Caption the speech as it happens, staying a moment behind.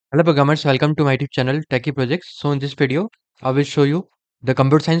Hello programmers, welcome to my YouTube channel Techie Projects. So in this video, I will show you the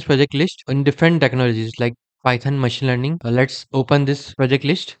computer science project list in different technologies like Python, machine learning. Let's open this project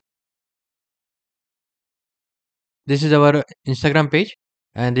list. This is our Instagram page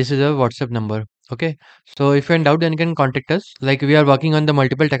and this is our WhatsApp number. Okay. So if you're in doubt, then you can contact us. Like we are working on the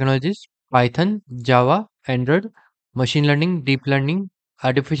multiple technologies, Python, Java, Android, machine learning, deep learning,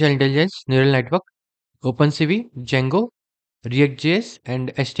 artificial intelligence, neural network, OpenCV, Django, React.js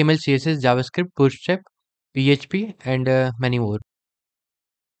and HTML, CSS, JavaScript, Bootstrap, PHP, and many more.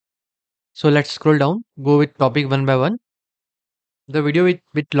 So let's scroll down, go with topic one by one. The video is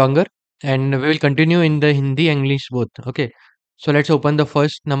bit longer, and we will continue in the Hindi and English both. Okay. So let's open the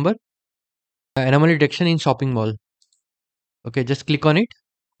first number, anomaly detection in shopping mall. Okay, just click on it,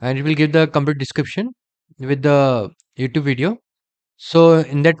 and it will give the complete description with the YouTube video. So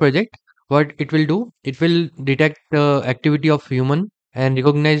in that project, what it will do, it will detect the activity of human and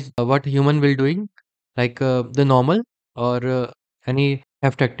recognize what human will doing, like the normal or any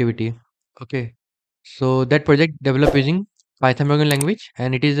theft activity. Okay, so that project developed using Python programming language,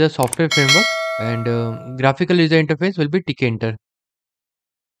 and it is a software framework, and graphical user interface will be tkinter.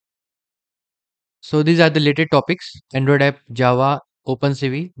 So these are the related topics: Android app, Java,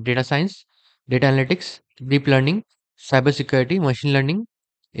 OpenCV, data science, data analytics, deep learning, cybersecurity, machine learning,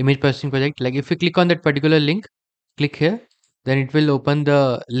 image processing project. Like if you click on that particular link, click here, then it will open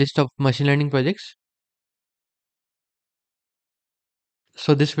the list of machine learning projects.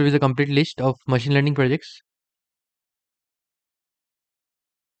 So this will be the complete list of machine learning projects.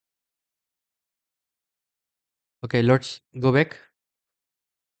 Okay, let's go back.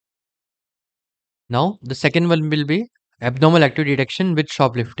 Now the second one will be abnormal activity detection with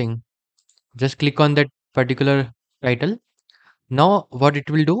shoplifting. Just click on that particular title. Now what it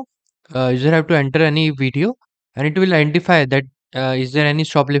will do, user have to enter any video and it will identify that is there any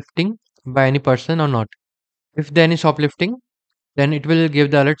shoplifting by any person or not. If there any shoplifting, then it will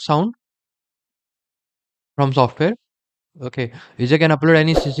give the alert sound from software. Okay, user can upload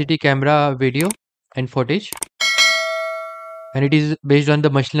any CCTV camera video and footage, and it is based on the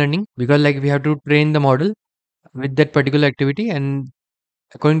machine learning because like we have to train the model with that particular activity, and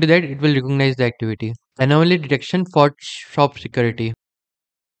according to that it will recognize the activity. Anomaly detection for shop security.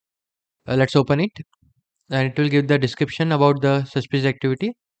 Let's open it, and it will give the description about the suspicious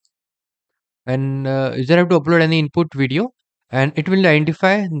activity, and user have to upload any input video, and it will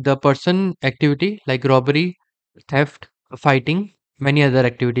identify the person activity like robbery, theft, fighting, many other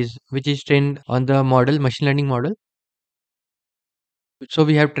activities which is trained on the model machine learning model. So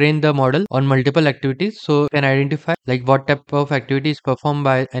we have trained the model on multiple activities, so can identify like what type of activity is performed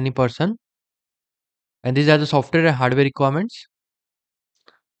by any person, and these are the software and hardware requirements.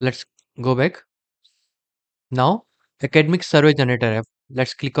 Let's go back. Now academic survey generator app,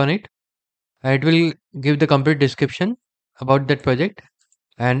 let's click on it, and it will give the complete description about that project,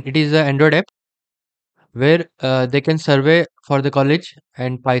 and it is an Android app where they can survey for the college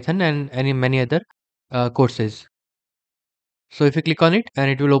and Python and any many other courses. So if you click on it, and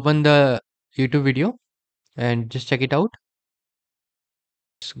it will open the YouTube video, and just check it out.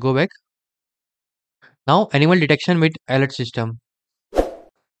 Let's go back. Now animal detection with alert system.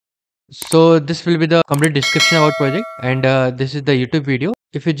 So this will be the complete description about project, and this is the YouTube video.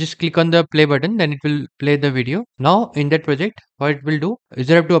 If you just click on the play button, then it will play the video. Now in that project, what it will do is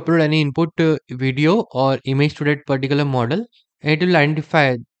you have to upload any input video or image to that particular model, and it will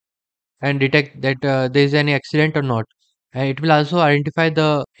identify and detect that there is any accident or not. And it will also identify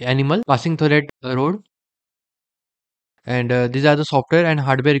the animal passing through that road. And these are the software and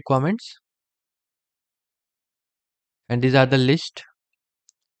hardware requirements. And these are the list.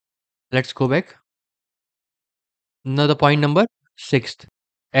 Let's go back. Now the point number sixth,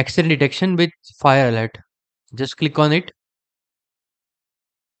 accident detection with fire alert. Just click on it.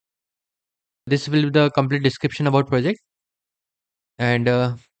 This will be the complete description about project, and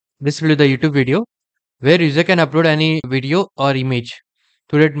this will be the YouTube video where user can upload any video or image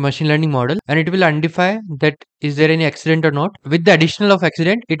to that machine learning model, and it will identify that is there any accident or not. With the additional of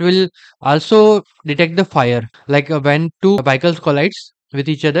accident, it will also detect the fire, like when two vehicles collides with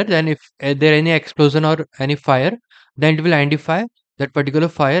each other, then if there any explosion or any fire, then it will identify that particular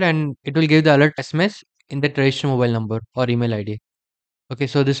fire, and it will give the alert SMS in that registered mobile number or email ID. Okay,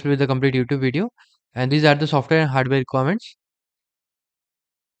 so this will be the complete YouTube video, and these are the software and hardware requirements.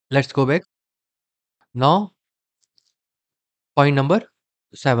 Let's go back. Now point number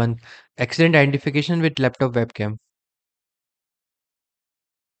 7, accident identification with laptop webcam.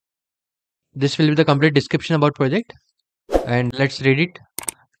 This will be the complete description about project, and let's read it.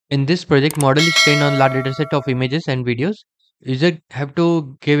 In this project, model is trained on large dataset of images and videos User have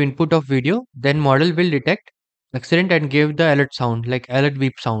to give input of video, then model will detect accident and give the alert sound like alert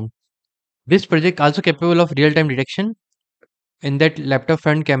beep sound. This project also capable of real-time detection. In that laptop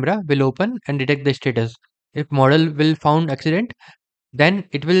front camera will open and detect the status. If model will found accident, then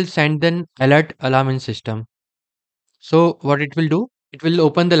it will send an alert alarm in system. So what it will do, it will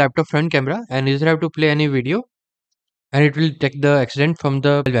open the laptop front camera and user have to play any video and it will detect the accident from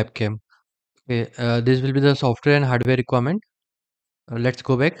the webcam. Okay, this will be the software and hardware requirement. Let's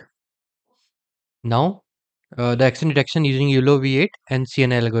go back. Now, the accident detection using YOLO V8 and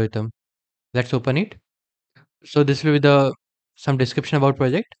CNN algorithm. Let's open it. So this will be the some description about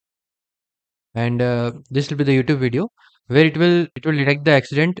project, and this will be the YouTube video where it will detect the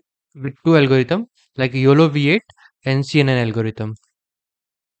accident with two algorithm like YOLO V8 and CNN algorithm.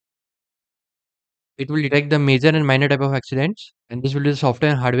 It will detect the major and minor type of accidents, and this will be the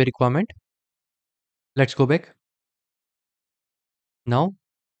software and hardware requirement. Let's go back. Now,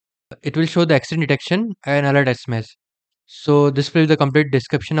 it will show the accident detection and alert SMS. So this will be the complete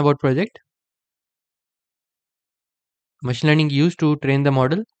description about project. Machine learning used to train the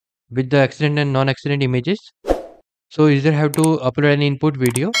model with the accident and non-accident images. So user have to upload an input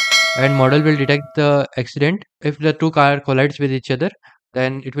video and model will detect the accident. If the two car collides with each other,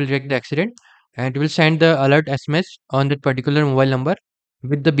 then it will detect the accident and it will send the alert SMS on that particular mobile number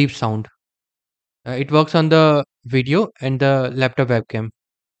with the beep sound. It works on the video and the laptop webcam.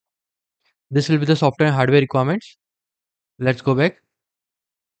 This will be the software and hardware requirements. Let's go back.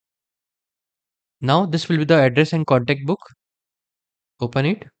 Now this will be the address and contact book. Open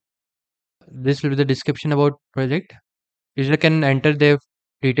it. This will be the description about project. User can enter their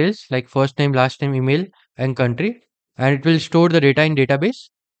details like first name, last name, email, and country, and it will store the data in database.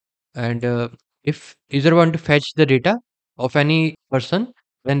 And if user want to fetch the data of any person,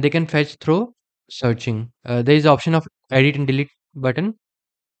 then they can fetch through searching. There is option of edit and delete button,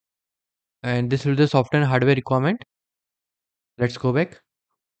 and this will be the software and hardware requirement. Let's go back.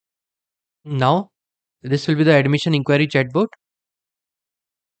 Now this will be the admission inquiry chatbot,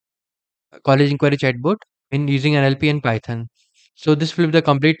 college inquiry chatbot in using NLP and Python. So this will be the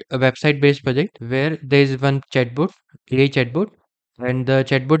complete website based project where there is one chatbot, AI chatbot, and the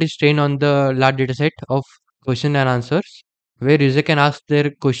chatbot is trained on the large data set of question and answers where user can ask their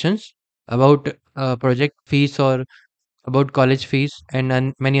questions about project fees or about college fees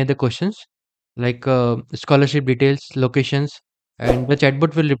and many other questions like scholarship details, locations, and the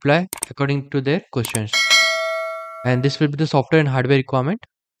chatbot will reply according to their questions. And this will be the software and hardware requirement.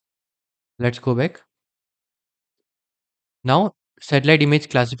 Let's go back. Now, satellite image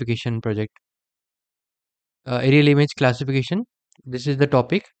classification project. Aerial image classification. This is the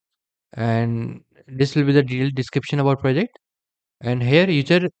topic, and this will be the detailed description about project. And here,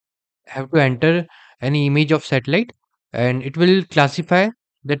 user have to enter any image of satellite, and it will classify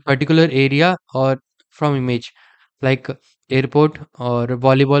that particular area or from image, like airport or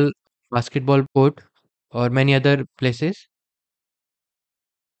volleyball, basketball court, or many other places.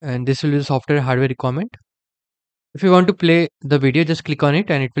 And this will be the software hardware requirement. If you want to play the video, just click on it,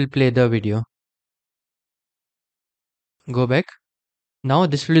 and it will play the video. Go back. Now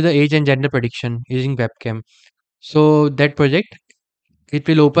this will be the age and gender prediction using webcam. So that project, it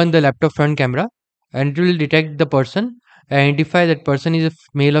will open the laptop front camera and it will detect the person, identify that person is a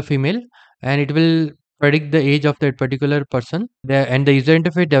male or female, and it will predict the age of that particular person. And the user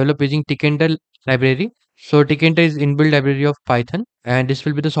interface developed using Tkinter library. So Tkinter is inbuilt library of Python, and this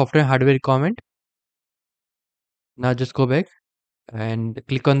will be the software and hardware requirement. Now just go back and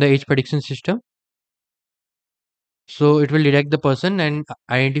click on the age prediction system. So it will detect the person and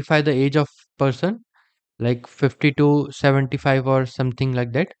identify the age of person like 50 to 75 or something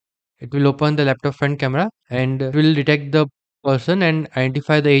like that. It will open the laptop front camera and it will detect the person and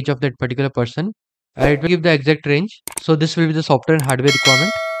identify the age of that particular person. And it will give the exact range. So this will be the software and hardware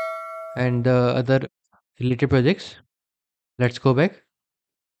requirement and the other related projects. Let's go back.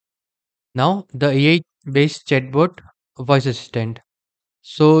 Now the AI based chatbot voice assistant.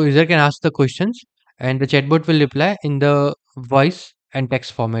 So user can ask the questions and the chatbot will reply in the voice and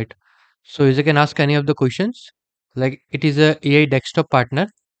text format. So user can ask any of the questions. Like it is a AI desktop partner.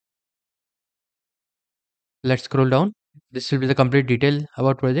 Let's scroll down. This will be the complete detail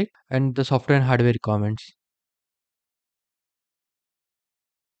about project and the software and hardware requirements.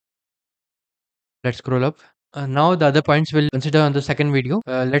 Let's scroll up. Now the other points we'll consider on the second video.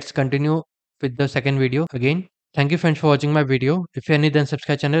 Let's continue with the second video again. Thank you friends for watching my video. If you are new, then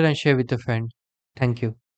subscribe channel and share with your friend. Thank you.